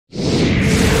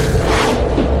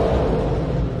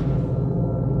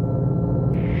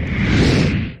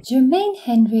Germain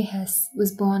Henry Hess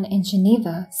was born in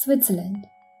Geneva, Switzerland.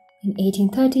 In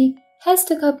 1830, Hess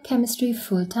took up chemistry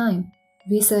full-time,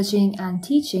 researching and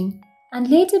teaching, and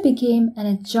later became an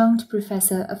adjunct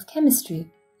professor of chemistry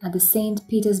at the St.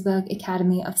 Petersburg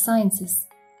Academy of Sciences.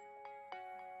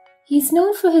 He is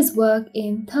known for his work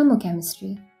in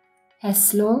thermochemistry.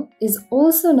 Hess Law is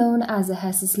also known as the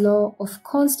Hess's Law of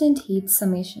constant heat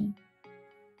summation.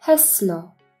 Hess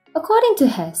Law. According to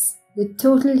Hess, the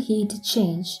total heat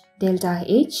change, delta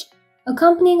H,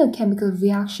 accompanying a chemical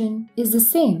reaction is the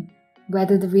same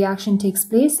whether the reaction takes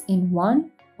place in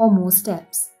one or more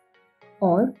steps.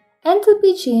 Or,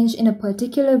 enthalpy change in a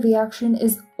particular reaction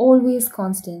is always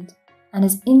constant and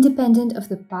is independent of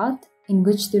the path in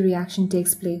which the reaction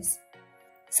takes place.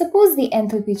 Suppose the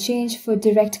enthalpy change for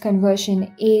direct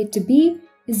conversion A to B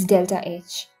is delta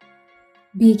H.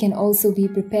 B can also be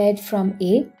prepared from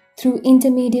A through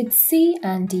intermediate C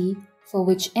and D, for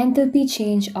which enthalpy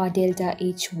change are delta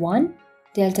H1,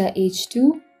 delta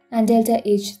H2 and delta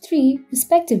H3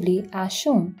 respectively as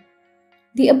shown.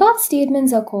 The above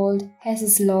statements are called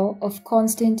Hess's Law of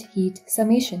constant heat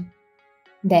summation.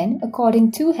 Then,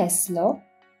 according to Hess Law,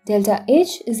 delta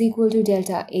H is equal to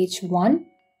delta H1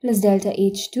 plus delta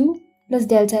H2 plus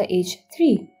delta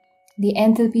H3. The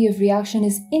enthalpy of reaction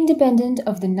is independent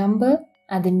of the number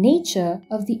and the nature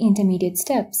of the intermediate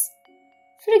steps.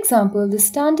 For example, the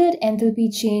standard enthalpy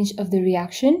change of the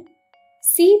reaction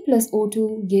C plus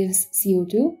O2 gives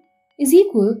CO2 is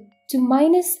equal to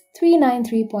minus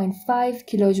 393.5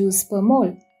 kilojoules per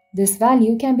mole. This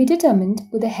value can be determined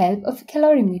with the help of a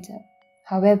calorimeter.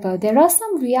 However, there are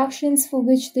some reactions for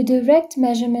which the direct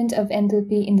measurement of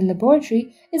enthalpy in the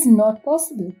laboratory is not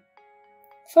possible.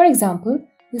 For example,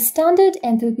 the standard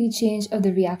enthalpy change of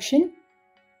the reaction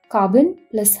carbon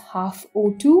plus half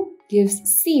O2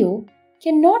 gives CO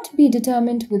cannot be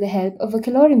determined with the help of a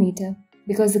calorimeter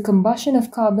because the combustion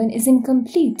of carbon is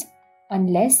incomplete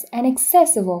unless an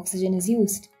excess of oxygen is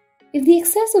used. If the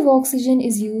excess of oxygen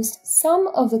is used, some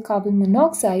of the carbon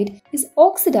monoxide is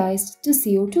oxidized to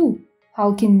CO2.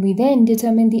 How can we then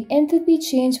determine the enthalpy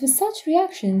change for such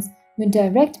reactions when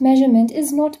direct measurement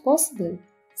is not possible?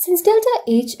 Since delta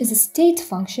H is a state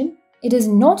function, it is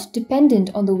not dependent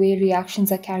on the way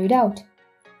reactions are carried out.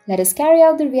 Let us carry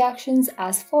out the reactions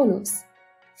as follows.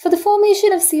 For the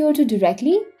formation of CO2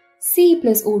 directly, C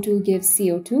plus O2 gives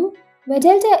CO2, where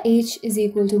delta H is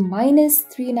equal to minus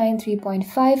 393.5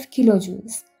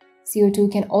 kilojoules.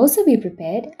 CO2 can also be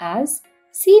prepared as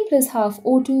C plus half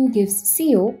O2 gives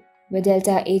CO, where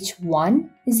delta H1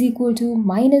 is equal to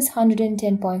minus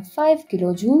 110.5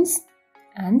 kilojoules,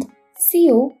 and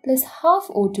CO plus half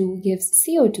O2 gives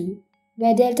CO2,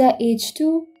 where delta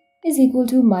H2 is equal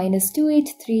to minus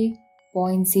 283.0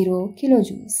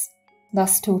 kilojoules.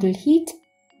 Thus, total heat,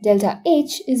 delta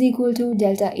H is equal to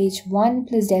delta H1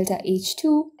 plus delta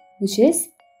H2, which is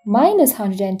minus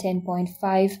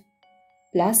 110.5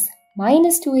 plus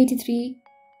minus 283,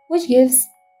 which gives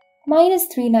minus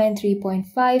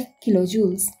 393.5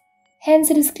 kilojoules. Hence,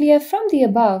 it is clear from the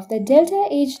above that delta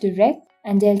H direct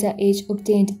and delta H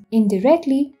obtained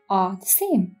indirectly are the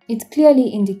same. It clearly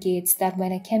indicates that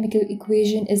when a chemical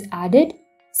equation is added,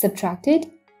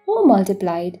 subtracted, or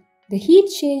multiplied, the heat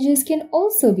changes can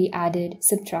also be added,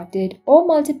 subtracted, or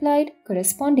multiplied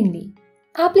correspondingly.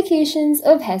 Applications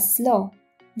of Hess Law.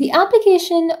 The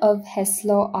application of Hess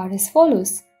Law are as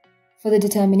follows. For the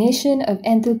determination of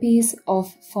enthalpies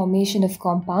of formation of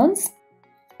compounds,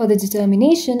 for the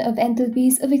determination of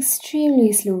enthalpies of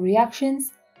extremely slow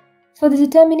reactions, for the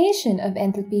determination of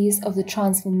enthalpies of the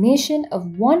transformation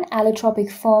of one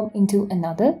allotropic form into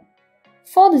another,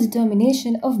 for the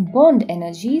determination of bond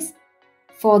energies,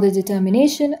 for the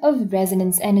determination of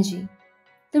resonance energy.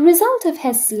 The result of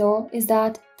Hess Law is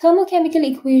that thermochemical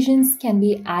equations can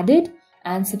be added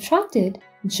and subtracted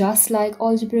just like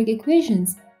algebraic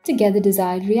equations to get the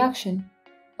desired reaction.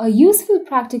 A useful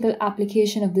practical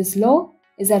application of this law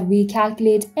is that we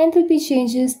calculate enthalpy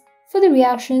changes for the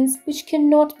reactions which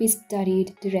cannot be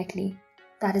studied directly.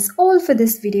 That is all for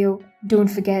this video. Don't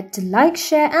forget to like,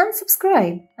 share and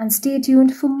subscribe, and stay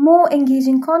tuned for more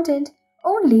engaging content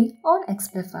only on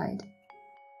Explified.